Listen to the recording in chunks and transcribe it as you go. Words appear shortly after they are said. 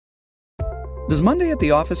Does Monday at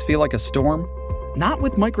the office feel like a storm? Not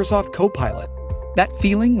with Microsoft Copilot. That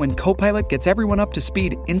feeling when Copilot gets everyone up to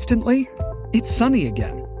speed instantly? It's sunny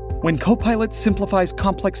again. When Copilot simplifies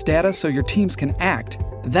complex data so your teams can act,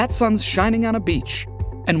 that sun's shining on a beach.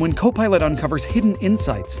 And when Copilot uncovers hidden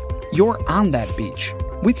insights, you're on that beach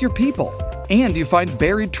with your people, and you find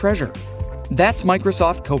buried treasure. That's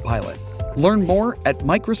Microsoft Copilot. Learn more at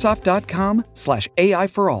Microsoft.com/AI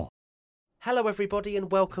for all. Hello everybody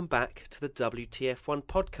and welcome back to the WTF1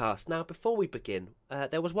 podcast. Now before we begin,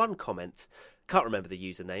 there was one comment, can't remember the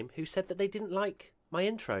username, who said that they didn't like my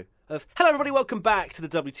intro of hello everybody, welcome back to the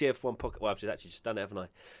WTF1 podcast. Well, I've actually just done it, haven't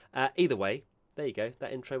I? Either way, there you go,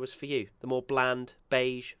 that intro was for you. The more bland,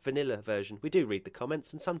 beige, vanilla version. We do read the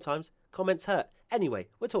comments and sometimes comments hurt. Anyway,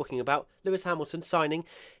 we're talking about Lewis Hamilton signing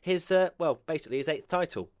his, basically his 8th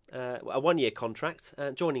title. A one-year contract.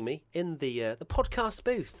 Joining me in the podcast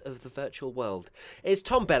booth of the virtual world is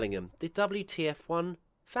Tom Bellingham, the WTF1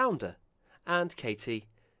 founder, and Katie,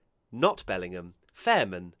 not Bellingham,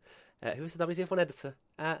 Fairman, who is the WTF1 editor.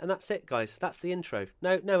 And that's it, guys. That's the intro.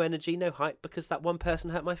 No energy, no hype, because that one person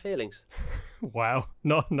hurt my feelings. Wow,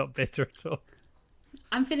 not bitter at all.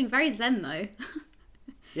 I'm feeling very zen though.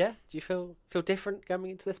 Yeah, do you feel different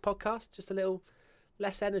coming into this podcast? Just a little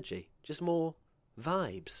less energy, just more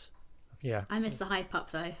vibes. Yeah. I miss the hype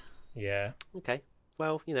up though. Yeah. Okay.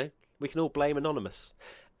 Well, we can all blame Anonymous.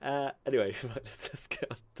 Anyway, let's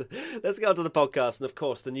get on to the podcast. And of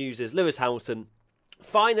course, the news is Lewis Hamilton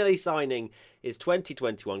finally signing his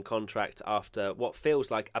 2021 contract after what feels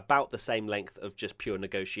like about the same length of just pure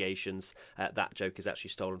negotiations. That joke is actually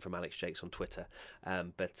stolen from Alex Jakes on Twitter.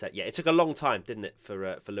 But it took a long time, didn't it,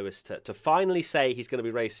 for Lewis to finally say he's going to be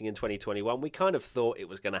racing in 2021. We kind of thought it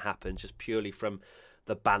was going to happen just purely from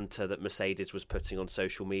the banter that Mercedes was putting on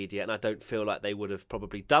social media, and I don't feel like they would have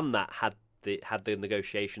probably done that had the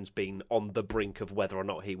negotiations been on the brink of whether or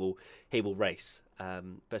not he will race.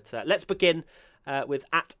 But let's begin with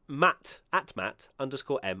at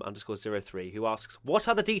Matt_M_03, who asks, what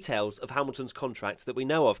are the details of Hamilton's contract that we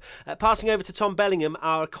know of? Passing over to Tom Bellingham,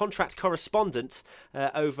 our contract correspondent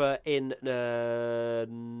over in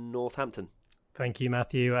Northampton. Thank you,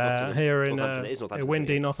 Matthew. Here in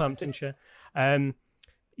windy Northamptonshire.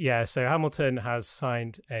 So Hamilton has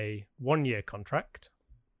signed a one-year contract,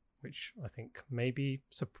 which I think maybe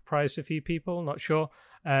surprised a few people, not sure.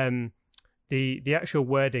 The actual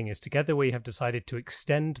wording is, together we have decided to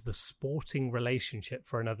extend the sporting relationship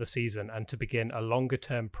for another season and to begin a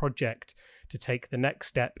longer-term project to take the next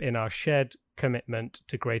step in our shared commitment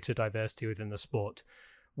to greater diversity within the sport,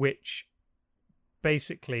 which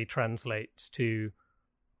basically translates to,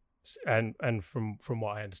 and from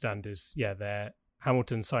what I understand is, they're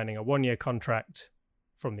Hamilton signing a one-year contract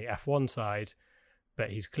from the F1 side,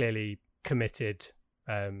 but he's clearly committed,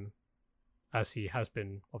 as he has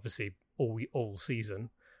been obviously all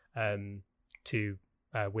season, to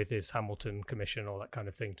with his Hamilton Commission, all that kind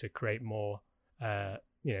of thing, to create more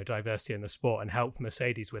diversity in the sport and help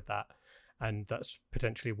Mercedes with that. And that's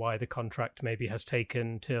potentially why the contract maybe has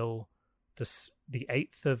taken till the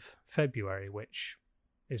 8th of February, which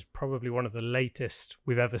is probably one of the latest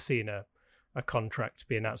we've ever seen a contract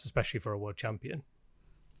be announced, especially for a world champion.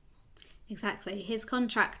 Exactly. His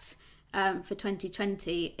contract for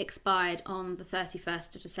 2020 expired on the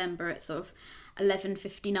 31st of December at sort of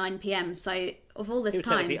 11:59 p.m. So of all this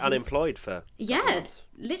time, technically unemployed for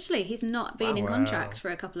literally he's not been in contract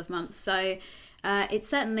for a couple of months. So it's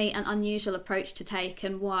certainly an unusual approach to take,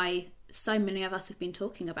 and why so many of us have been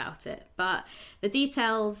talking about it. But the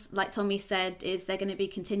details, like Tommy said, is they're going to be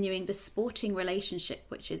continuing the sporting relationship,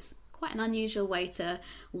 which is quite an unusual way to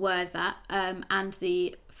word that, and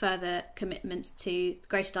the further commitment to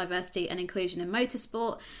greater diversity and inclusion in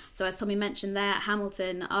motorsport. So as Tommy mentioned there,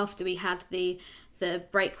 Hamilton, after we had the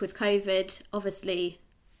break with COVID, obviously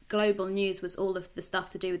global news was all of the stuff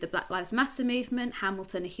to do with the Black Lives Matter movement.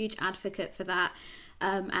 Hamilton, a huge advocate for that,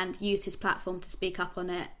 and used his platform to speak up on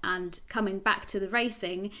it. And coming back to the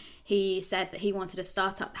racing, he said that he wanted a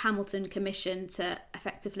start-up Hamilton Commission to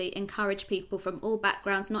effectively encourage people from all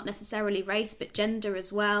backgrounds, not necessarily race, but gender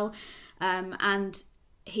as well. And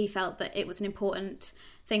he felt that it was an important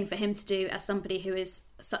thing for him to do as somebody who is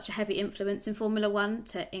such a heavy influence in Formula One,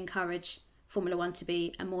 to encourage Formula One to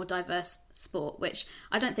be a more diverse sport, which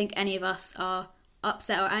I don't think any of us are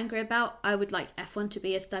upset or angry about. I would like F1 to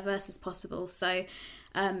be as diverse as possible. So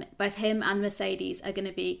both him and Mercedes are going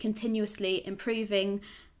to be continuously improving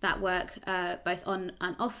that work, both on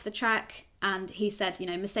and off the track. And he said,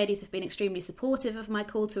 Mercedes have been extremely supportive of my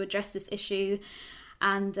call to address this issue.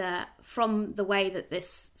 And from the way that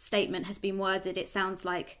this statement has been worded, it sounds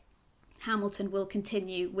like Hamilton will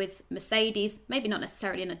continue with Mercedes, maybe not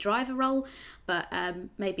necessarily in a driver role, but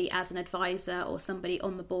maybe as an advisor or somebody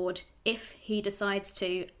on the board if he decides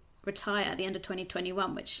to retire at the end of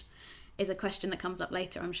 2021, which is a question that comes up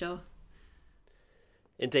later, I'm sure.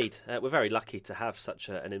 Indeed. We're very lucky to have such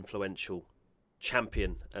an influential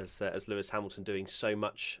champion as Lewis Hamilton, doing so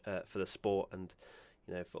much for the sport, and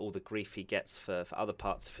for all the grief he gets for other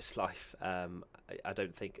parts of his life. I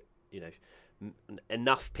don't think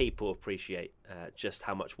enough people appreciate just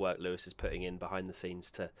how much work Lewis is putting in behind the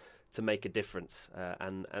scenes to make a difference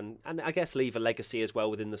and I guess leave a legacy as well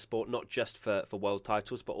within the sport, not just for world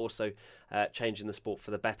titles, but also changing the sport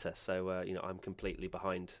for the better. So I'm completely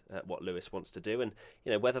behind what Lewis wants to do, and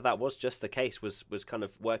whether that was just the case was kind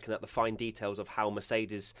of working out the fine details of how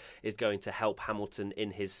Mercedes is going to help Hamilton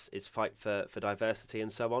in his fight for diversity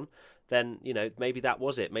and so on, then maybe that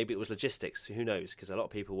was it. Maybe it was logistics, who knows, because a lot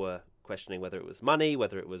of people were questioning whether it was money,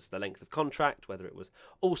 whether it was the length of contract, whether it was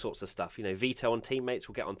all sorts of stuff, veto on teammates.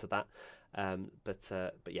 We'll get onto that,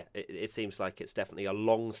 but yeah, it seems like it's definitely a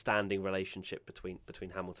long-standing relationship between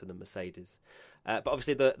Hamilton and Mercedes. But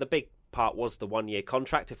obviously the big part was the 1-year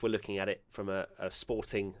contract. If we're looking at it from a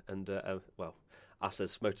sporting and us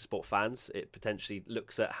as motorsport fans, it potentially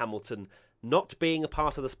looks at Hamilton not being a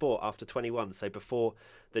part of the sport after 21, so before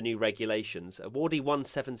the new regulations.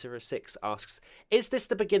 Wardy1706 asks, is this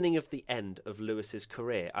the beginning of the end of Lewis's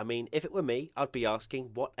career? I mean, if it were me, I'd be asking,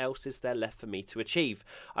 what else is there left for me to achieve?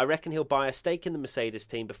 I reckon he'll buy a stake in the Mercedes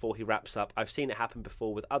team before he wraps up. I've seen it happen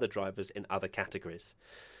before with other drivers in other categories.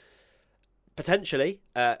 Potentially.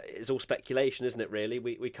 It's all speculation, isn't it, really?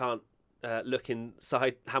 We can't look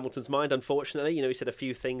inside Hamilton's mind, unfortunately. He said a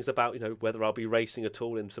few things about whether I'll be racing at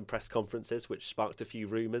all in some press conferences, which sparked a few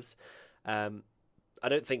rumours. I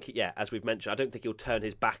don't think, as we've mentioned, I don't think he'll turn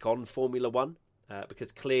his back on Formula One,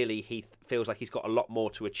 because clearly he feels like he's got a lot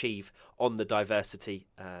more to achieve on the diversity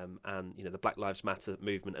and the Black Lives Matter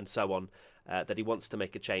movement and so on, that he wants to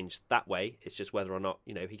make a change that way. It's just whether or not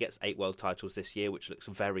he gets 8 world titles this year, which looks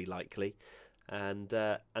very likely, and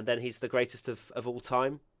then he's the greatest of all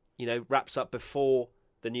time. Wraps up before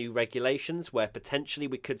the new regulations, where potentially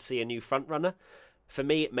we could see a new front runner. For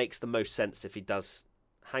me, it makes the most sense if he does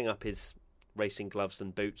hang up his racing gloves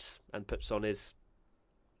and boots and puts on his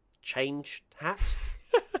changed hat.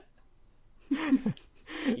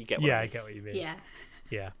 You get what I get what you mean.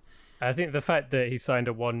 Yeah. I think the fact that he signed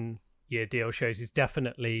a 1-year deal shows it's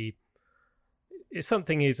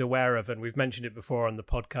something he's aware of, and we've mentioned it before on the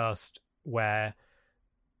podcast, where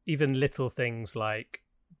even little things like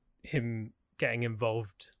him getting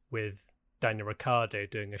involved with Daniel Ricciardo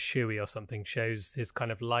doing a shoey or something shows his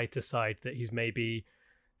kind of lighter side, that he's maybe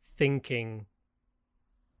thinking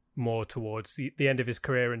more towards the end of his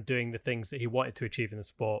career and doing the things that he wanted to achieve in the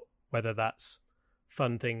sport, whether that's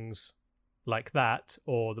fun things like that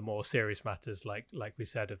or the more serious matters like we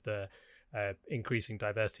said of the increasing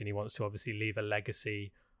diversity, and he wants to obviously leave a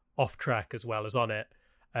legacy off track as well as on it.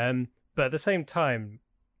 But at the same time,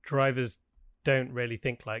 drivers don't really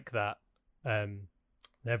think like that.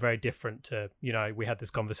 They're very different to, we had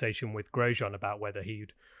this conversation with Grosjean about whether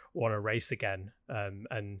he'd want to race again,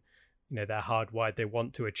 and they're hardwired, they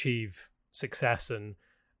want to achieve success, and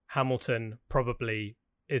Hamilton probably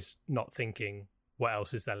is not thinking what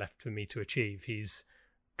else is there left for me to achieve. He's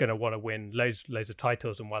going to want to win loads of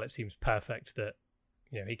titles, and while it seems perfect that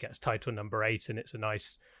he gets title number 8 and it's a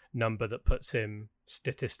nice number that puts him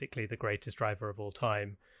statistically the greatest driver of all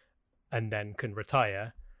time, and then can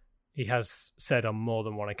retire, he has said on more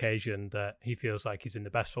than one occasion that he feels like he's in the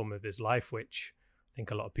best form of his life, which I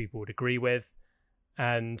think a lot of people would agree with,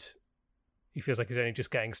 and he feels like he's only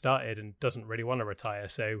just getting started and doesn't really want to retire.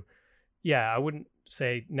 So I wouldn't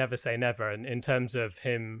say never, and in terms of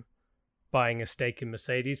him buying a stake in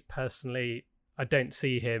Mercedes, personally I don't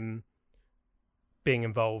see him being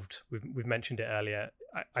involved. We've mentioned it earlier.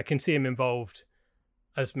 I can see him involved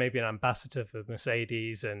as maybe an ambassador for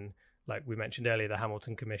Mercedes, and like we mentioned earlier, the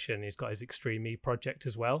Hamilton Commission. He's got his Extreme E project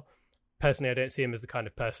as well. Personally, I don't see him as the kind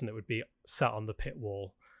of person that would be sat on the pit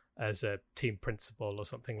wall as a team principal or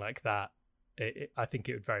something like that. I think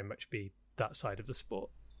it would very much be that side of the sport.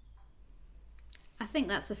 I think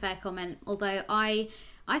that's a fair comment, although I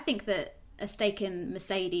think that a stake in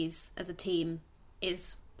Mercedes as a team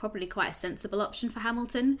is probably quite a sensible option for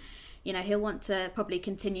Hamilton. He'll want to probably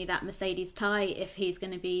continue that Mercedes tie if he's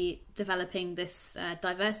going to be developing this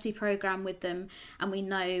diversity program with them, and we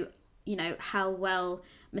know how well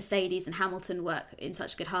Mercedes and Hamilton work in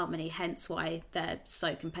such good harmony, hence why they're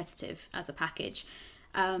so competitive as a package.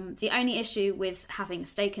 The only issue with having a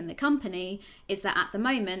stake in the company is that at the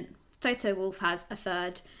moment Toto Wolff has a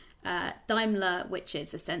third, Daimler, which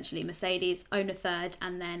is essentially Mercedes, own a third,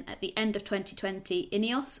 and then at the end of 2020,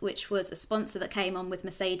 Ineos, which was a sponsor that came on with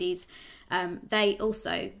Mercedes, they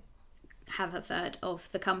also have a third of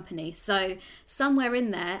the company. So somewhere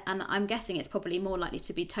in there, and I'm guessing it's probably more likely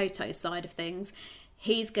to be Toto's side of things,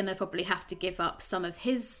 he's going to probably have to give up some of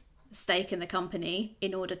his stake in the company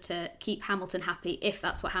in order to keep Hamilton happy, if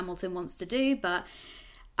that's what Hamilton wants to do. But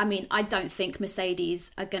I mean, I don't think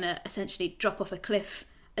Mercedes are going to essentially drop off a cliff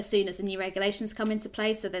as soon as the new regulations come into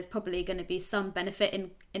place, so there's probably going to be some benefit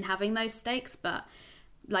in having those stakes. But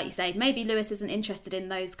like you say, maybe Lewis isn't interested in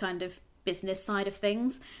those kind of business side of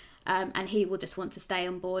things, and he will just want to stay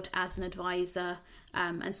on board as an advisor,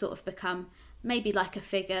 and sort of become maybe like a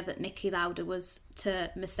figure that Niki Lauda was to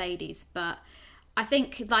Mercedes. But I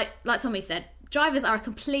think, like Tommy said, drivers are a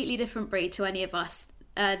completely different breed to any of us.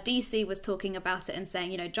 DC was talking about it and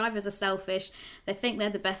saying, drivers are selfish, they think they're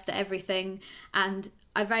the best at everything, and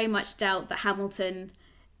I very much doubt that Hamilton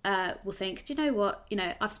will think, do you know what,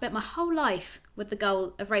 I've spent my whole life with the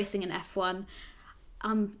goal of racing in F1,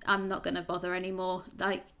 I'm not going to bother anymore.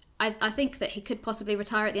 Like, I think that he could possibly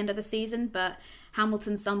retire at the end of the season, but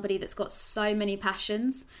Hamilton's somebody that's got so many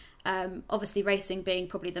passions. Obviously racing being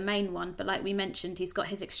probably the main one, but like we mentioned, he's got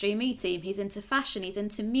his Extreme E team, he's into fashion, he's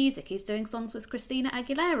into music, he's doing songs with Christina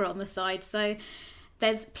Aguilera on the side, so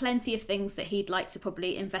there's plenty of things that he'd like to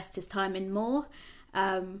probably invest his time in more,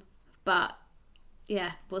 but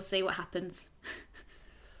yeah, we'll see what happens.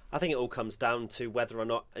 I think it all comes down to whether or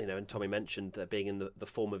not, and Tommy mentioned being in the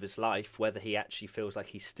form of his life, whether he actually feels like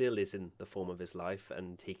he still is in the form of his life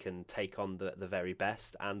and he can take on the very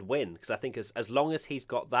best and win. Because I think as long as he's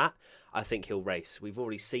got that, I think he'll race. We've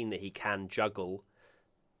already seen that he can juggle,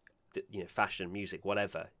 fashion, music,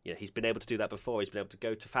 whatever. He's been able to do that before. He's been able to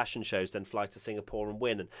go to fashion shows, then fly to Singapore and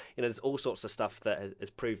win. And, there's all sorts of stuff that has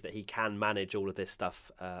proved that he can manage all of this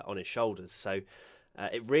stuff on his shoulders. So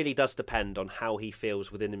it really does depend on how he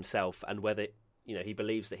feels within himself and whether he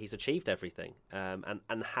believes that he's achieved everything,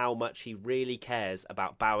 and how much he really cares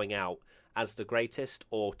about bowing out as the greatest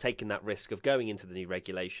or taking that risk of going into the new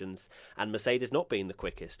regulations and Mercedes not being the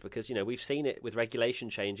quickest, because we've seen it with regulation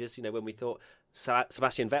changes. When we thought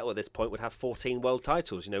Sebastian Vettel at this point would have 14 world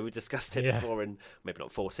titles, we've discussed it before, and maybe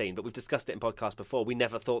not 14, but we've discussed it in podcasts before. We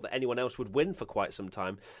never thought that anyone else would win for quite some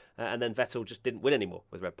time, and then Vettel just didn't win anymore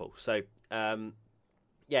with Red Bull. So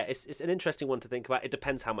yeah, it's an interesting one to think about. It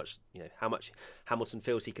depends how much Hamilton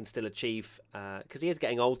feels he can still achieve, because he is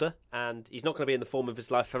getting older and he's not going to be in the form of his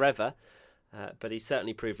life forever. But he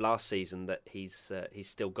certainly proved last season that he's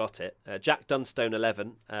still got it. Jack Dunstone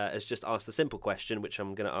 11 has just asked a simple question, which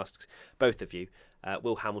I'm going to ask both of you.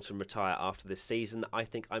 Will Hamilton retire after this season? I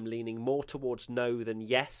think I'm leaning more towards no than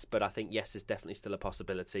yes, but I think yes is definitely still a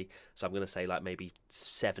possibility. So I'm going to say like maybe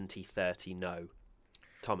 70-30 no.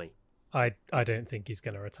 Tommy? I don't think he's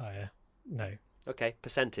going to retire. No. Okay,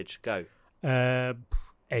 percentage, go.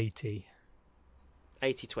 80.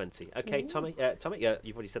 80-20. Okay, Tommy. Yeah,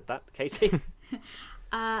 you've already said that. Katie?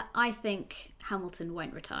 I think Hamilton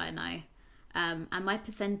won't retire now. And my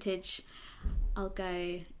percentage, I'll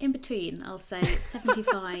go in between. I'll say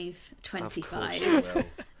 75-25.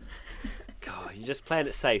 God, you're just playing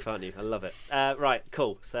it safe, aren't you? I love it. Right,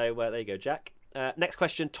 cool. So there you go, Jack. Next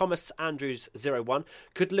question, Thomas Andrews 01.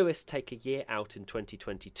 Could Lewis take a year out in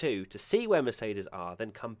 2022 to see where Mercedes are, then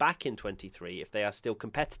come back in 23 if they are still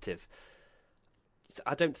competitive?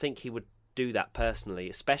 I don't think he would do that personally,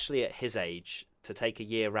 especially at his age, to take a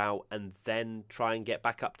year out and then try and get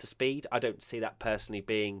back up to speed. I don't see that personally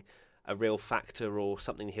being a real factor or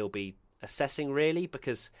something he'll be assessing, really,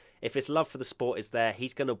 because if his love for the sport is there,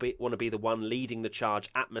 he's going to want to be the one leading the charge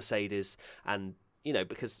at Mercedes, and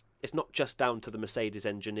because it's not just down to the Mercedes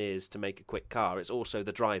engineers to make a quick car, it's also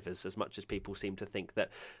the drivers, as much as people seem to think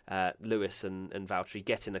that Lewis and Valtteri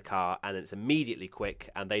get in a car and it's immediately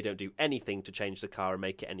quick and they don't do anything to change the car and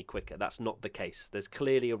make it any quicker. That's not the case. There's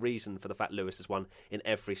clearly a reason for the fact Lewis has won in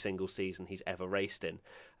every single season he's ever raced in.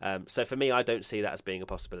 So for me, I don't see that as being a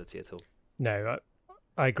possibility at all. No,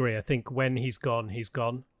 I agree. I think when he's gone, he's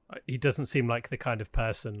gone. He doesn't seem like the kind of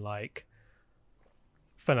person like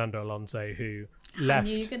Fernando Alonso, who left.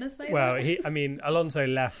 I knew you were going to say that. Alonso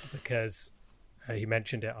left because he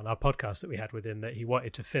mentioned it on our podcast that we had with him, that he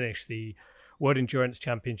wanted to finish the World Endurance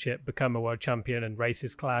Championship, become a world champion, and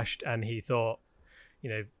races clashed, and he thought,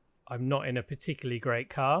 I'm not in a particularly great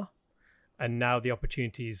car, and now the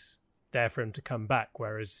opportunity's there for him to come back,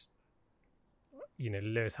 whereas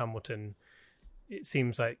Lewis Hamilton, it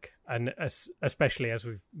seems like, and especially as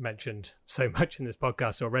we've mentioned so much in this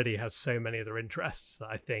podcast already, has so many other interests that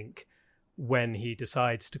I think when he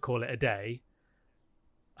decides to call it a day,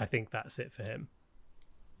 I think that's it for him.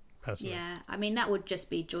 personally. Yeah, I mean, that would just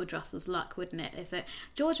be George Russell's luck, wouldn't it? If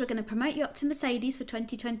George, we're going to promote you up to Mercedes for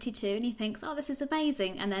 2022, and he thinks, oh, this is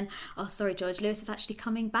amazing. And then, oh, sorry, George, Lewis is actually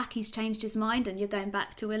coming back. He's changed his mind and you're going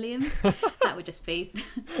back to Williams. That would just be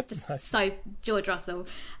so George Russell.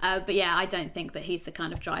 But yeah, I don't think that he's the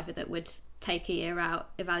kind of driver that would take a year out,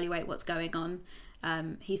 evaluate what's going on.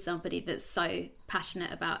 He's somebody that's so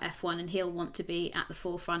passionate about F1 and he'll want to be at the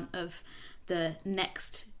forefront of the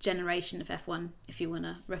next generation of F1, if you want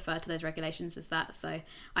to refer to those regulations as that. So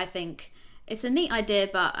I think it's a neat idea,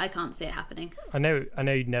 but I can't see it happening. I know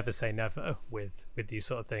you'd never say never with these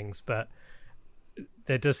sort of things, but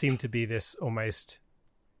there does seem to be this almost,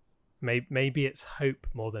 maybe it's hope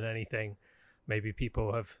more than anything. Maybe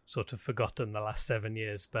people have sort of forgotten the last 7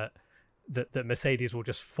 years, but that Mercedes will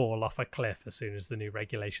just fall off a cliff as soon as the new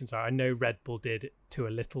regulations are. I know Red Bull did it to a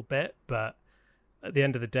little bit, but at the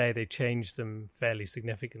end of the day, they changed them fairly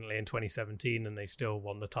significantly in 2017 and they still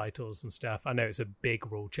won the titles and stuff. I know it's a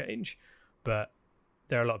big rule change, but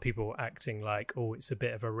there are a lot of people acting like, oh, it's a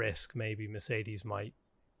bit of a risk. Maybe Mercedes might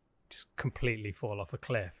just completely fall off a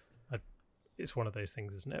cliff. It's one of those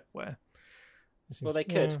things, isn't it? Where well, they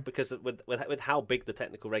could, because with how big the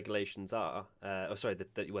technical regulations are,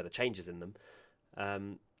 the changes in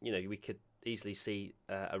them, we could easily see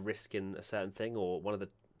a risk in a certain thing, or one of the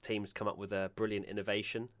teams come up with a brilliant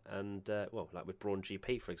innovation, and like with Brawn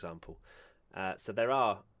GP, for example. So there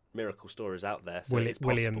are miracle stories out there. So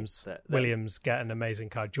Williams get an amazing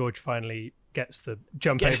car. George finally gets the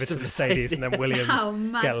jump over to Mercedes, and then Williams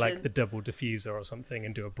get like the double diffuser or something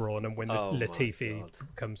and do a Brawn and win the Latifi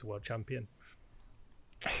becomes world champion.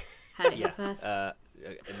 Heard it first.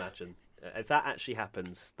 Imagine. If that actually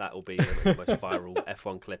happens, that will be the most viral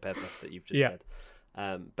F1 clip ever that you've just said.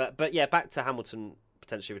 But yeah, back to Hamilton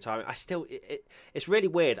potentially retiring. It's really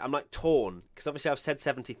weird. I'm like torn, because obviously I've said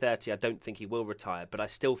 70-30, I don't think he will retire, but I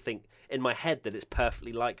still think in my head that it's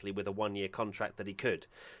perfectly likely with a 1-year contract that he could.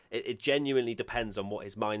 It genuinely depends on what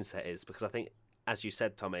his mindset is, because I think, as you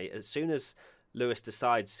said, Tommy, as soon as Lewis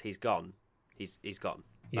decides he's gone, he's gone.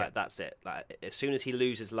 Like, that's it. Like, as soon as he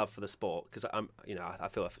loses love for the sport, because I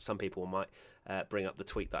feel some people might bring up the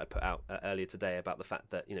tweet that I put out earlier today about the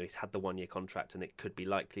fact that he's had the 1-year contract and it could be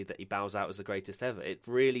likely that he bows out as the greatest ever. It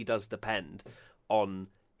really does depend on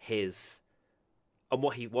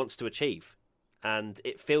what he wants to achieve, and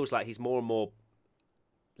it feels like he's more and more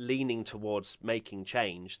leaning towards making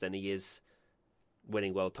change than he is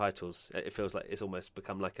winning world titles. It feels like it's almost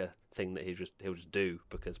become like a thing that he'll just do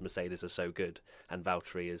because Mercedes are so good and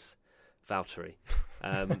Valtteri is Valtteri.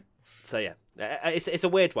 So yeah, it's a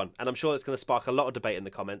weird one, and I'm sure it's going to spark a lot of debate in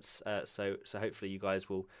the comments. So hopefully you guys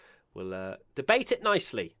will debate it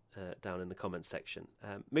nicely down in the comments section.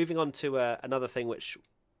 Moving on to another thing which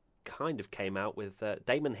kind of came out with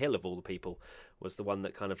Damon Hill, of all the people, was the one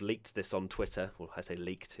that kind of leaked this on Twitter. Well, I say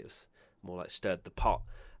leaked, it was more like stirred the pot.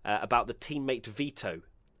 About the teammate veto.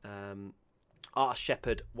 R.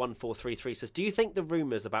 Shepherd 1433 says, do you think the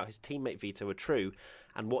rumours about his teammate veto are true,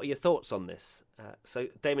 and what are your thoughts on this? So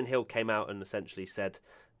Damon Hill came out and essentially said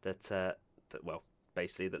that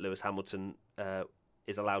basically that Lewis Hamilton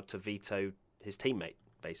is allowed to veto his teammate,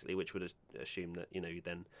 basically, which would assume that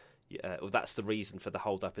that's the reason for the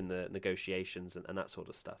hold up in the negotiations and that sort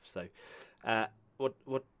of stuff. So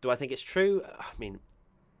what do I think it's true? I mean,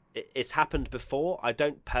 it's happened before. I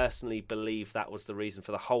don't personally believe that was the reason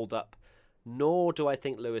for the hold-up, nor do I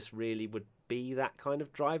think Lewis really would be that kind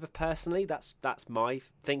of driver personally. That's my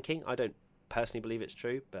thinking. I don't personally believe it's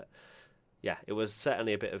true, but yeah, it was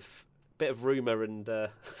certainly a bit of rumour and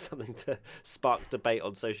something to spark debate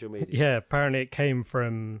on social media. Yeah, apparently it came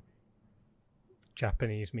from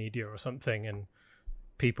Japanese media or something, and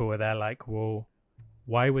people were there like, well,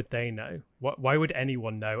 why would they know? Why would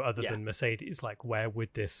anyone know other than Mercedes? Like, where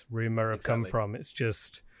would this rumor have come from? It's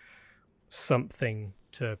just something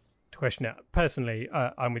to question it. Personally,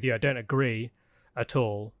 I'm with you. I don't agree at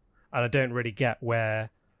all, and I don't really get where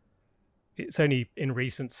it's only in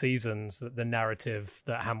recent seasons that the narrative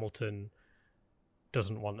that Hamilton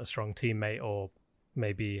doesn't want a strong teammate or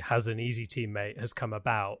maybe has an easy teammate has come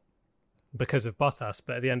about because of Bottas.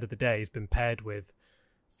 But at the end of the day, he's been paired with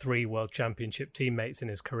 3 world championship teammates in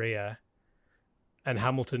his career, and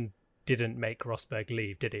Hamilton didn't make Rosberg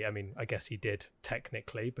leave, did he? I mean, I guess he did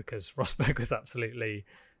technically, because Rosberg was absolutely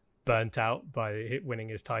burnt out by winning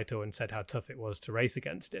his title and said how tough it was to race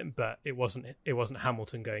against him. But it wasn't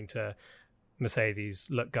Hamilton going to Mercedes,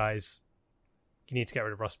 look guys, you need to get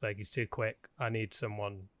rid of Rosberg, he's too quick, I need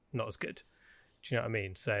someone not as good. Do you know what I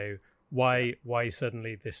mean? So why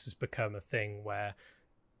suddenly this has become a thing where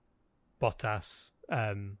Bottas,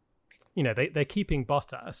 they're keeping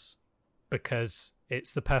Bottas because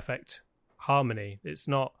it's the perfect harmony. It's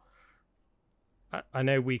not. I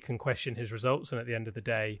know we can question his results, and at the end of the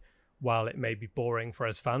day, while it may be boring for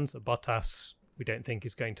us fans, Bottas we don't think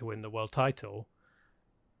is going to win the world title.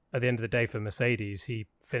 At the end of the day, for Mercedes, he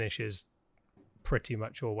finishes pretty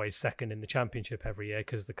much always second in the championship every year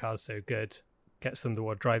because the car's so good, gets them the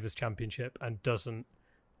World Drivers' Championship, and doesn't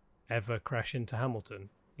ever crash into Hamilton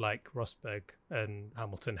like Rosberg and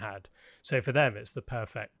Hamilton had. So for them, it's the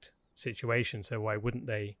perfect situation. So why wouldn't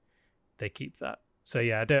they keep that? So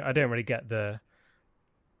yeah, I don't really get the.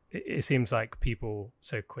 It seems like people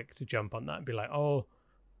so quick to jump on that and be like, oh,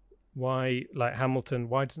 why like Hamilton?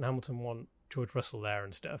 Why doesn't Hamilton want George Russell there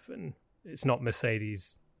and stuff? And it's not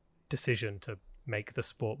Mercedes' decision to make the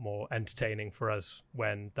sport more entertaining for us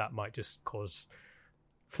when that might just cause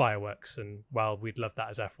fireworks. And while we'd love that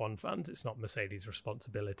as F1 fans, it's not Mercedes'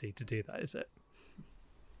 responsibility to do that, is it?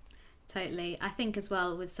 Totally. I think as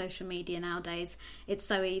well with social media nowadays, it's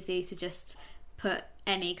so easy to just put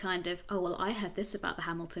any kind of, oh, well, I heard this about the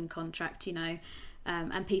Hamilton contract,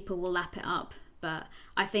 and people will lap it up. But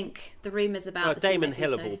I think the rumours about Damon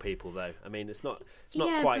Hill of all people, though. I mean, it's not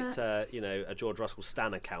quite a George Russell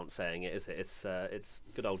Stan account saying it, is it? It's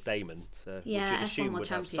good old Damon. So which you'd assume would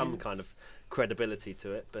have some kind of credibility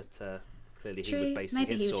to it, but clearly he was basing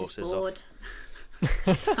his sources off.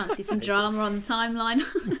 Fancy some drama on the timeline.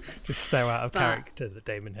 Just so out of character that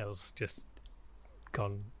Damon Hill's just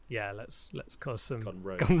gone. Yeah, let's cause some gone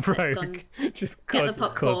rogue. Just get the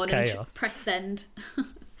popcorn chaos. And press send.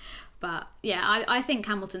 But yeah, I think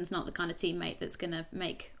Hamilton's not the kind of teammate that's going to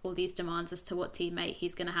make all these demands as to what teammate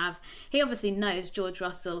he's going to have. He obviously knows George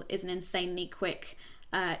Russell is an insanely quick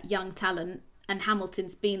young talent, and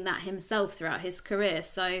Hamilton's been that himself throughout his career.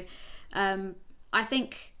 So I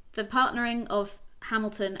think the partnering of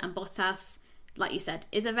Hamilton and Bottas, like you said,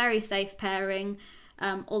 is a very safe pairing.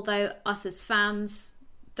 Although us as fans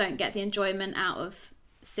don't get the enjoyment out of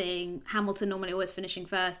seeing Hamilton normally always finishing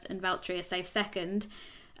first and Valtteri a safe second,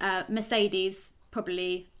 Mercedes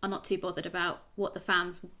probably are not too bothered about what the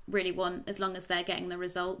fans really want as long as they're getting the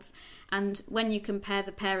results. And when you compare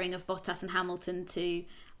the pairing of Bottas and Hamilton to,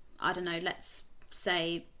 I don't know, let's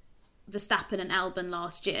say Verstappen and Albon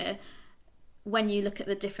last year, when you look at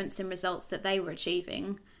the difference in results that they were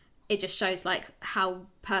achieving, it just shows like how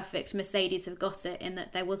perfect Mercedes have got it, in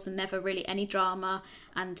that there was never really any drama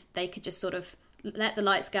and they could just sort of let the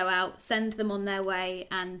lights go out, send them on their way,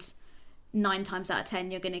 and 9 times out of 10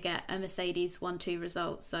 you're going to get a Mercedes 1-2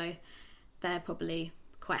 result. So they're probably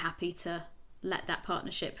quite happy to let that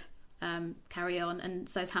partnership carry on, and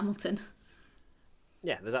so's Hamilton.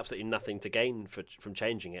 Yeah, there's absolutely nothing to gain from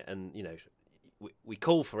changing it, and we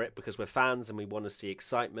call for it because we're fans and we want to see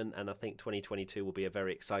excitement, and I think 2022 will be a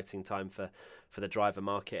very exciting time for the driver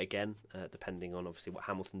market again, depending on obviously what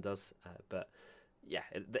Hamilton does, but yeah,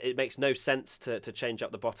 it makes no sense to change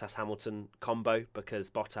up the Bottas-Hamilton combo, because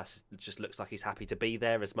Bottas just looks like he's happy to be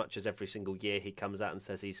there, as much as every single year he comes out and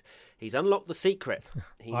says he's unlocked the secret.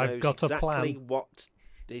 He knows exactly what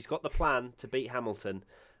he's got, the plan to beat Hamilton,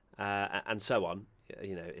 and so on.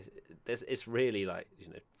 It's really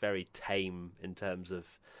very tame in terms of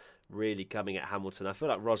really coming at Hamilton. I feel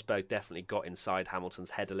like Rosberg definitely got inside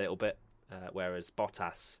Hamilton's head a little bit, whereas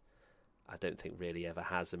Bottas, I don't think really ever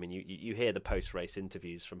has. I mean, you hear the post-race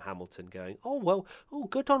interviews from Hamilton going,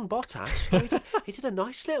 good on Bottas. He did a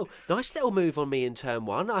nice little move on me in turn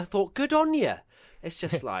 1. I thought, good on you. It's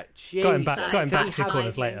just like, geez. Got him back 2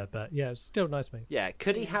 corners later, but yeah, it's still nice move. Yeah,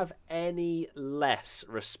 could he have any less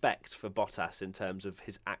respect for Bottas in terms of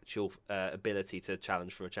his actual ability to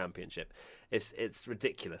challenge for a championship? It's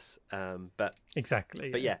ridiculous. But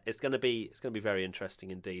exactly. But yeah, it's going to be very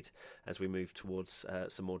interesting indeed as we move towards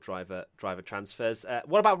some more driver transfers.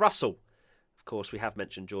 What about Russell? Of course, we have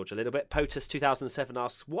mentioned George a little bit. POTUS 2007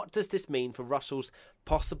 asks, what does this mean for Russell's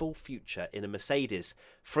possible future in a Mercedes?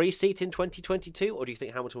 Free seat in 2022, or do you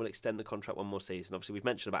think Hamilton will extend the contract one more season? Obviously, we've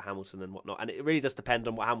mentioned about Hamilton and whatnot, and it really does depend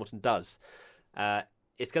on what Hamilton does.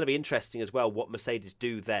 It's going to be interesting as well what Mercedes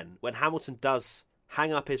do then. When Hamilton does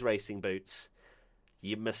hang up his racing boots,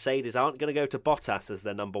 Mercedes aren't going to go to Bottas as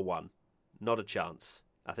their number 1. Not a chance.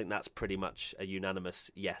 I think that's pretty much a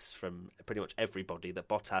unanimous yes from pretty much everybody, that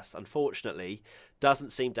Bottas, unfortunately,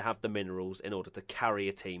 doesn't seem to have the minerals in order to carry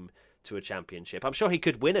a team to a championship. I'm sure he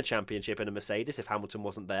could win a championship in a Mercedes if Hamilton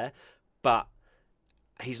wasn't there, but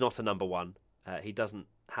he's not a number 1. He doesn't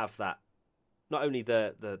have that, not only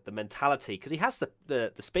the mentality, because he has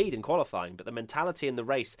the speed in qualifying, but the mentality in the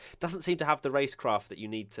race doesn't seem to have the racecraft that you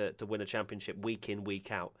need to win a championship week in,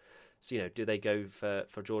 week out. So, do they go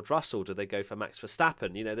for George Russell? Do they go for Max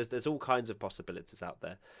Verstappen? There's all kinds of possibilities out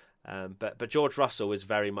there. But George Russell is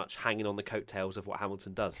very much hanging on the coattails of what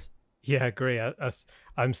Hamilton does. Yeah, I agree.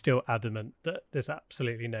 I'm still adamant that there's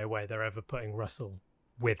absolutely no way they're ever putting Russell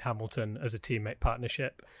with Hamilton as a teammate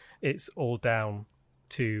partnership. It's all down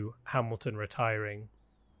to Hamilton retiring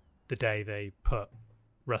the day they put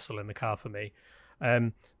Russell in the car for me.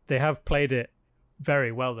 They have played it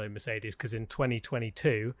very well, though, Mercedes, because in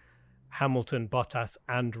 2022, Hamilton, Bottas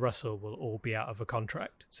and Russell will all be out of a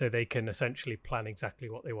contract. So they can essentially plan exactly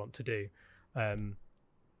what they want to do.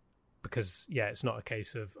 Because, it's not a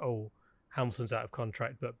case of, Hamilton's out of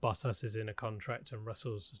contract, but Bottas is in a contract and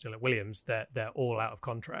Russell's still at Williams. They're all out of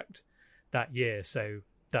contract that year. So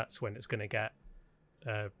that's when it's going to get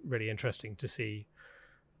really interesting to see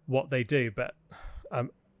what they do. But,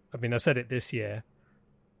 I said it this year.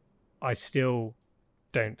 I still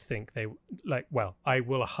don't think I will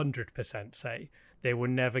 100% say they will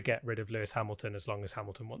never get rid of Lewis Hamilton as long as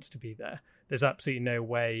Hamilton wants to be there. There's absolutely no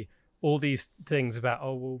way. All these things about,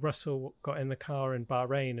 Russell got in the car in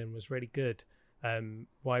Bahrain and was really good.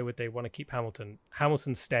 Why would they want to keep Hamilton?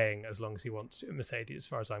 Hamilton's staying as long as he wants to at Mercedes, as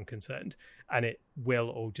far as I'm concerned. And it will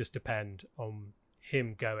all just depend on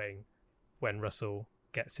him going when Russell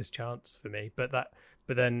gets his chance for me. But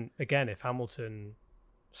then again, if Hamilton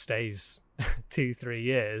stays 2-3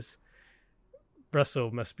 years, Russell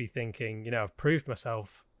must be thinking, I've proved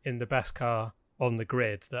myself in the best car on the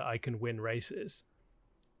grid that I can win races.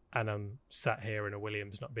 And I'm sat here in a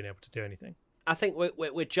Williams not being able to do anything. I think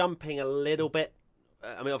we're jumping a little bit.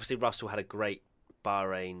 Obviously Russell had a great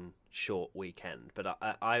Bahrain short weekend, but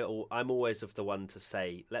I'm always of the one to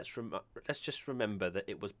say let's just remember that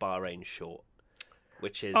it was Bahrain short,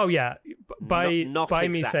 which is by not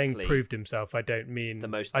me exactly saying proved himself. I don't mean the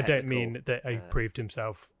most. I don't mean that he proved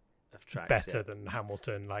himself tracks, better than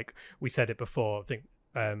Hamilton. Like we said it before, I think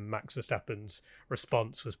Max Verstappen's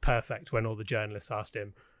response was perfect when all the journalists asked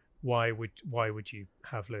him, why would you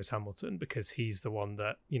have Lewis Hamilton? Because he's the one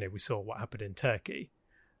that, we saw what happened in Turkey.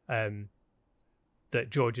 That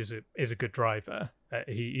George is a good driver.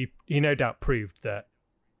 He no doubt proved that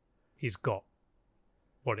he's got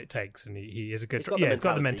what it takes, and he is a good. He's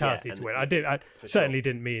got the mentality to win. I certainly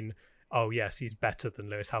didn't mean, he's better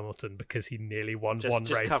than Lewis Hamilton because he nearly won one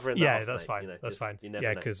race. That's fine. That's fine.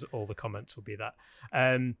 Because all the comments will be that.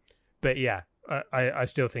 But I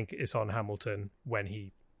still think it's on Hamilton when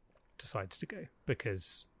he decides to go,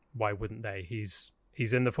 because why wouldn't they? He's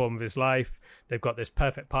in the form of his life. They've got this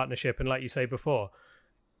perfect partnership, and like you say before,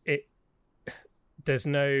 there's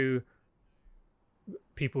no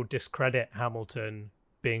people discredit Hamilton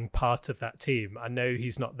being part of that team. I know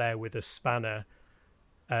he's not there with a spanner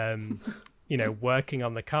working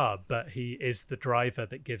on the car, but he is the driver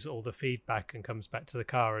that gives all the feedback and comes back to the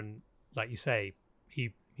car, and like you say,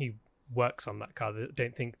 he works on that car. I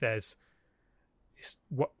don't think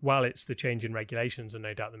while it's the change in regulations, and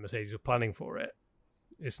no doubt the Mercedes are planning for it,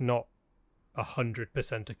 it's not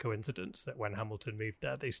 100% a coincidence that when Hamilton moved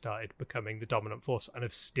there, they started becoming the dominant force and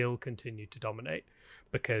have still continued to dominate,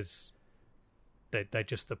 because they're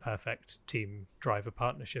just the perfect team driver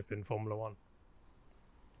partnership in Formula One.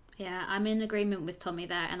 Yeah, I'm in agreement with Tommy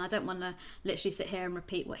there, and I don't want to literally sit here and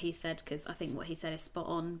repeat what he said, because I think what he said is spot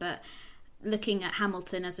on. But looking at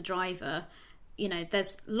Hamilton as a driver,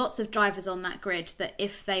 there's lots of drivers on that grid that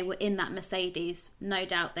if they were in that Mercedes, no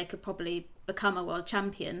doubt they could probably become a world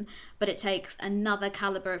champion, but it takes another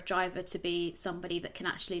caliber of driver to be somebody that can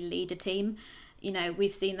actually lead a team.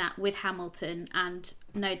 We've seen that with Hamilton, and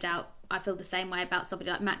no doubt I feel the same way about somebody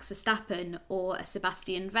like Max Verstappen or a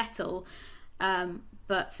Sebastian Vettel.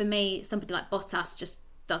 But for me, somebody like Bottas just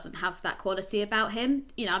doesn't have that quality about him.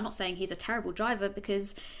 I'm not saying he's a terrible driver,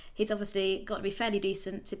 because he's obviously got to be fairly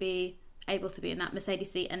decent to be able to be in that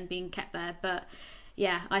Mercedes seat and being kept there. But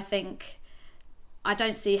I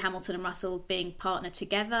don't see Hamilton and Russell being partnered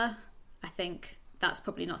together. I think that's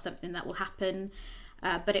probably not something that will happen,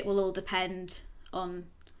 but it will all depend on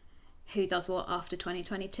who does what after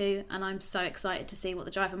 2022, and I'm so excited to see what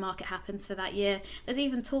the driver market happens for that year. There's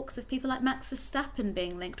even talks of people like Max Verstappen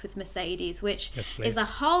being linked with Mercedes, which is a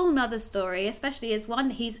whole nother story, especially as one,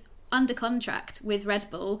 he's under contract with Red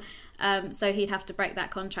Bull, so he'd have to break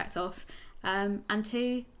that contract off, and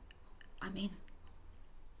two,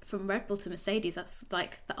 from Red Bull to Mercedes, that's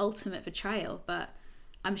like the ultimate betrayal. But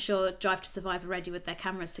I'm sure Drive to Survive are ready with their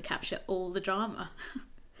cameras to capture all the drama.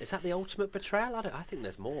 Is that the ultimate betrayal? I think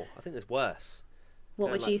there's more. I think there's worse. What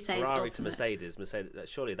would you say Ferrari is ultimate? to Mercedes.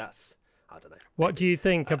 Surely that's, I don't know. What do you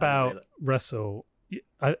think about Russell?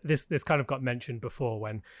 This kind of got mentioned before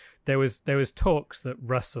when there was talks that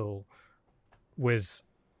Russell was,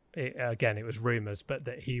 again, it was rumours, but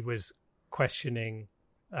that he was questioning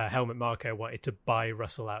Helmut Marko wanted to buy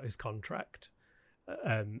Russell out his contract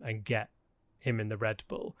and get him in the Red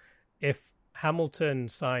Bull. If Hamilton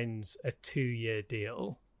signs a 2-year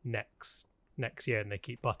deal next year and they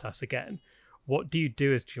keep Bottas again, what do you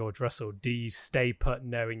do as George Russell? Do you stay put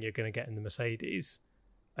knowing you're going to get in the Mercedes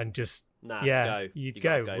and just you'd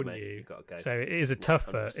go, wouldn't mate. you? You've got to go. So it is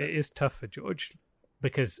tough for George,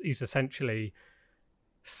 because he's essentially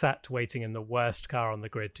sat waiting in the worst car on the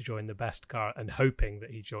grid to join the best car and hoping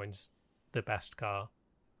that he joins the best car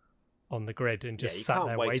on the grid, and just sat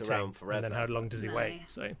there waiting. And then how long does he wait?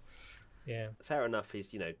 So yeah, fair enough.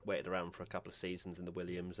 He's waited around for a couple of seasons in the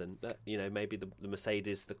Williams, and maybe the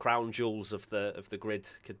Mercedes, the crown jewels of the grid,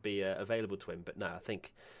 could be available to him. But no, I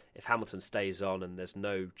think if Hamilton stays on and there's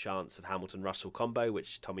no chance of Hamilton-Russell combo,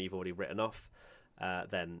 which Tommy you've already written off,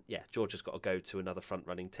 then George has got to go to another front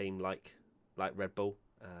running team like Red Bull.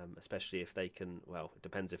 Especially if they can. Well, it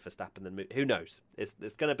depends if Verstappen then move. Who knows? It's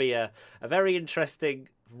going to be a very interesting,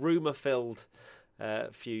 rumour-filled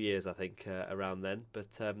few years, I think, around then.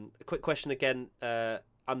 But a quick question again.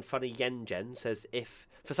 Unfunny Yengen says, if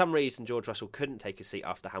for some reason George Russell couldn't take a seat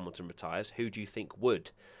after Hamilton retires, who do you think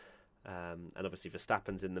would? And obviously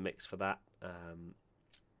Verstappen's in the mix for that.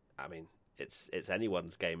 I mean, it's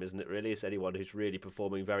anyone's game, isn't it? Really, it's anyone who's really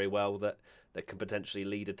performing very well that can potentially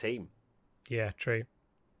lead a team. Yeah, true.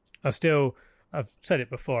 I've said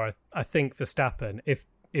it before, I think Verstappen,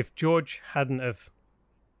 if George hadn't have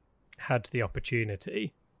had the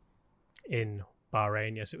opportunity in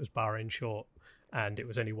Bahrain, yes, it was Bahrain short, and it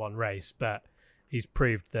was only one race, but he's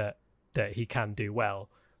proved that he can do well.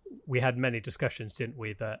 We had many discussions, didn't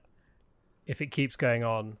we, that if it keeps going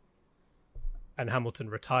on and Hamilton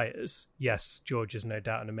retires, yes, George is no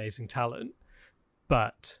doubt an amazing talent,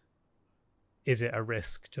 but is it a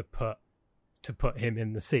risk to put him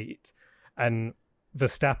in the seat? And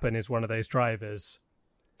Verstappen is one of those drivers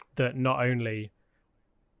that not only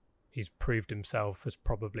he's proved himself as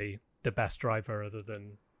probably the best driver other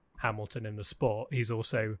than Hamilton in the sport, he's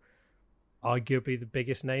also arguably the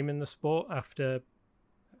biggest name in the sport after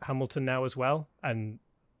Hamilton now as well. And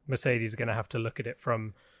Mercedes are going to have to look at it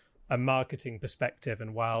from a marketing perspective.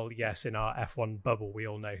 And while, yes, in our F1 bubble, we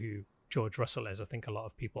all know who George Russell is, I think a lot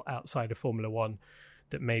of people outside of Formula One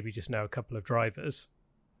that maybe just know a couple of drivers,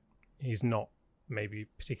 he's not maybe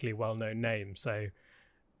particularly well-known name. So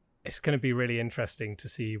it's going to be really interesting to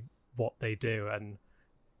see what they do. And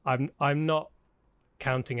I'm not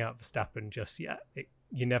counting out Verstappen just yet.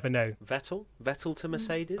 You never know. Vettel to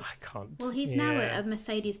Mercedes? I can't. Well, he's now a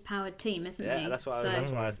Mercedes-powered team, isn't he? Yeah, that's why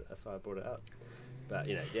I brought it up. But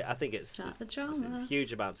I think it's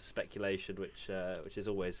huge amounts of speculation, which is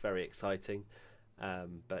always very exciting.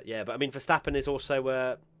 But I mean, Verstappen is also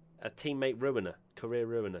a teammate ruiner, career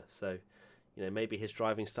ruiner. So, maybe his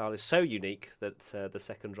driving style is so unique that the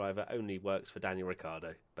second driver only works for Daniel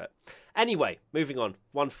Ricciardo. But anyway, moving on.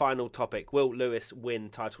 One final topic. Will Lewis win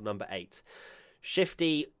title number 8?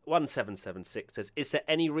 Shifty1776 says, is there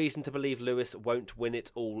any reason to believe Lewis won't win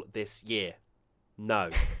it all this year? No.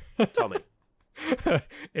 Tommy?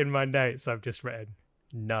 In my notes, I've just written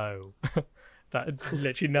no. That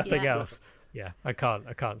literally nothing else. Yeah, I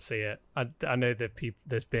can't see it. I know that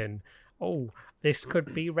there's been, this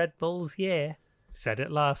could be Red Bull's year. Said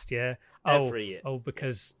it last year. Every year.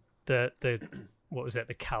 Because the what was it?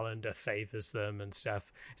 The calendar favours them and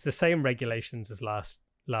stuff. It's the same regulations as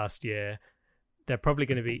last year. They're probably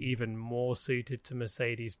going to be even more suited to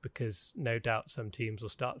Mercedes because no doubt some teams will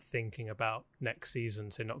start thinking about next season,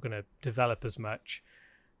 so not going to develop as much.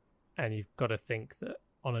 And you've got to think that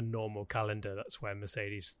on a normal calendar, that's where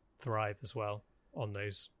Mercedes thrive as well on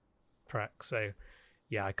those tracks. So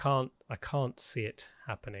yeah, I can't see it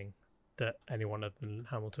happening that anyone other than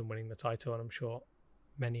Hamilton winning the title, and I'm sure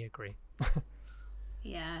many agree.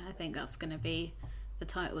 Yeah, I think that's going to be the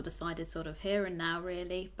title decided sort of here and now,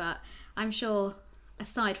 really. But I'm sure,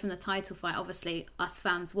 aside from the title fight, obviously us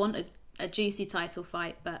fans want a juicy title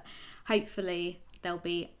fight, but hopefully there'll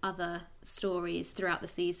be other stories throughout the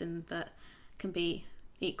season that can be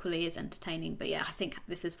equally as entertaining. But yeah, I think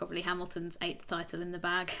this is probably Hamilton's 8th title in the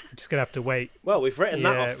bag. We're just going to have to wait. Well, we've written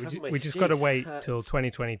that off, haven't we? We just got to wait till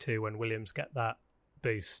 2022 when Williams get that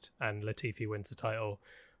boost and Latifi wins the title.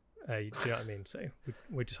 Do you know what I mean? So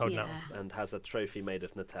we're just holding out. And has a trophy made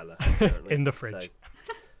of Nutella. In the fridge.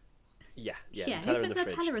 So, yeah. Who puts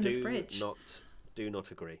Nutella in the fridge? Do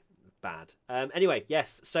not agree. bad. Anyway,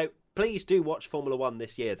 yes, so please do watch Formula One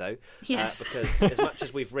this year, though. Yes. Because as much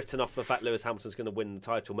as we've written off the fact Lewis Hamilton's going to win the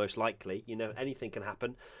title, most likely, anything can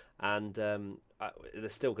happen. And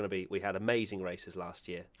there's still going to be... We had amazing races last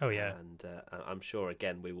year. Oh, yeah. And I'm sure,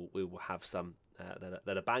 again, we will have some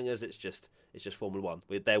that are bangers. It's just Formula One.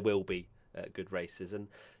 There will be good races. And,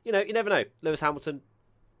 you never know. Lewis Hamilton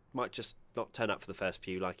might just not turn up for the first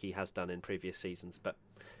few like he has done in previous seasons, but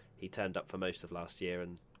he turned up for most of last year,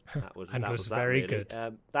 and that was and that was that, very really.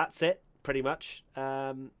 good. That's it, pretty much.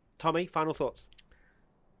 Tommy, final thoughts?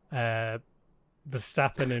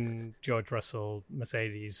 Verstappen and George Russell,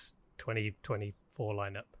 Mercedes 2024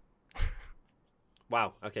 lineup.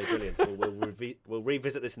 Wow. Okay, brilliant. We'll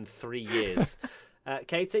revisit this in 3 years.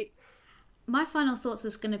 Katie? My final thoughts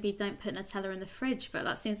was going to be don't put Nutella in the fridge, but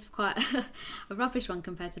that seems quite a rubbish one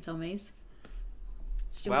compared to Tommy's.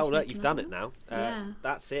 Well, look, you've done it now. Yeah.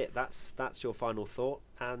 That's it. That's your final thought.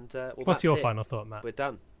 And what's your final thought, Matt? We're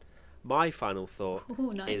done. My final thought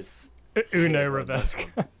nice. is Uno reverse.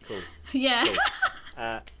 Cool. Yeah. Cool.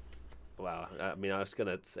 Well, I mean, I was going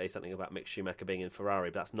to say something about Mick Schumacher being in Ferrari,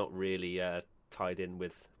 but that's not really tied in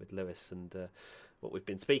with Lewis and what we've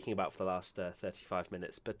been speaking about for the last 35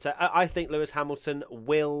 minutes. But I think Lewis Hamilton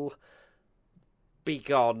will be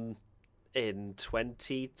gone in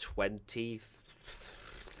 2023.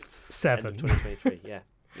 2023, yeah.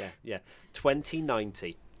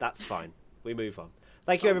 2090. That's fine. We move on.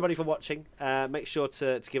 Thank you, everybody, for watching. Make sure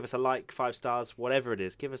to give us a like, 5 stars, whatever it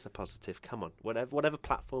is. Give us a positive. Come on, whatever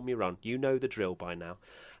platform you're on. You know the drill by now.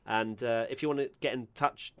 And if you want to get in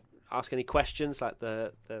touch, ask any questions like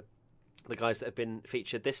the guys that have been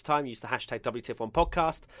featured this time, use the hashtag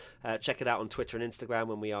WTF1podcast. Check it out on Twitter and Instagram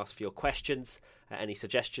when we ask for your questions. Any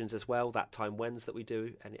suggestions as well, that time when's that we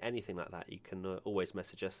do, anything like that, you can always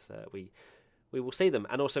message us. We will see them,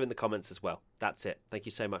 and also in the comments as well. That's it. Thank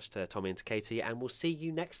you so much to Tommy and to Katie, and we'll see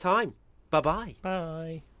you next time. Bye-bye.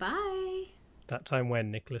 Bye. Bye. That time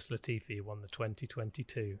when Nicholas Latifi won the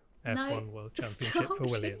 2022 F1 World Championship for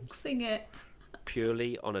Williams. Sing it.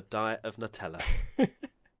 Purely on a diet of Nutella.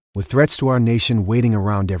 With threats to our nation waiting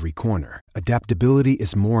around every corner, adaptability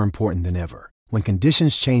is more important than ever. When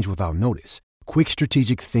conditions change without notice, quick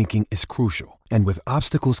strategic thinking is crucial. And with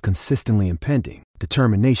obstacles consistently impending,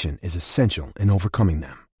 determination is essential in overcoming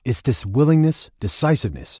them. It's this willingness,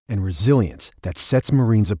 decisiveness, and resilience that sets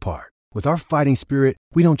Marines apart. With our fighting spirit,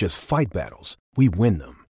 we don't just fight battles, we win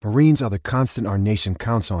them. Marines are the constant our nation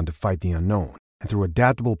counts on to fight the unknown. And through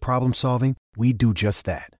adaptable problem solving, we do just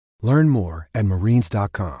that. Learn more at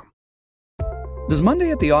Marines.com. Does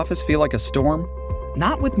Monday at the office feel like a storm?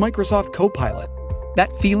 Not with Microsoft Copilot.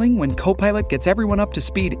 That feeling when Copilot gets everyone up to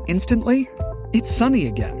speed instantly? It's sunny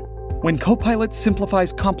again. When Copilot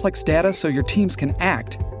simplifies complex data so your teams can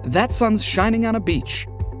act, that sun's shining on a beach.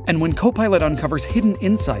 And when Copilot uncovers hidden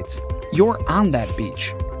insights, you're on that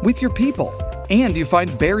beach with your people, and you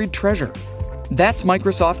find buried treasure. That's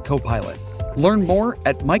Microsoft Copilot. Learn more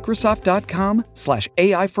at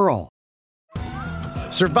Microsoft.com/AI for all.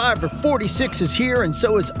 Survivor 46 is here, and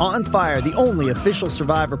so is On Fire, the only official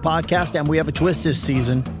Survivor podcast, and we have a twist this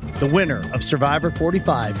season. The winner of Survivor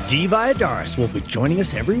 45, Dee Valladares, will be joining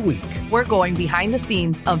us every week. We're going behind the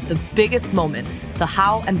scenes of the biggest moments, the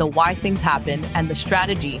how and the why things happen, and the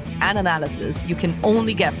strategy and analysis you can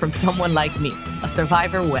only get from someone like me, a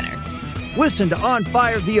Survivor winner. Listen to On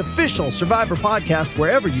Fire, the official Survivor podcast,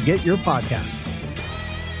 wherever you get your podcast.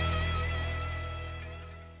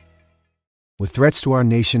 With threats to our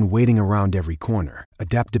nation waiting around every corner,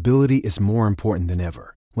 adaptability is more important than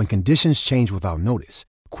ever. When conditions change without notice,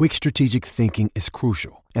 quick strategic thinking is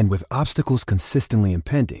crucial. And with obstacles consistently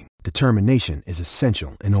impending, determination is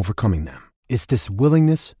essential in overcoming them. It's this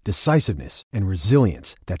willingness, decisiveness, and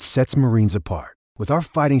resilience that sets Marines apart. With our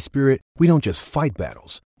fighting spirit, we don't just fight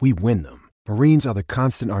battles, we win them. Marines are the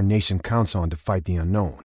constant our nation counts on to fight the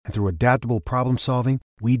unknown. And through adaptable problem solving,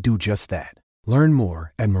 we do just that. Learn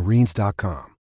more at Marines.com.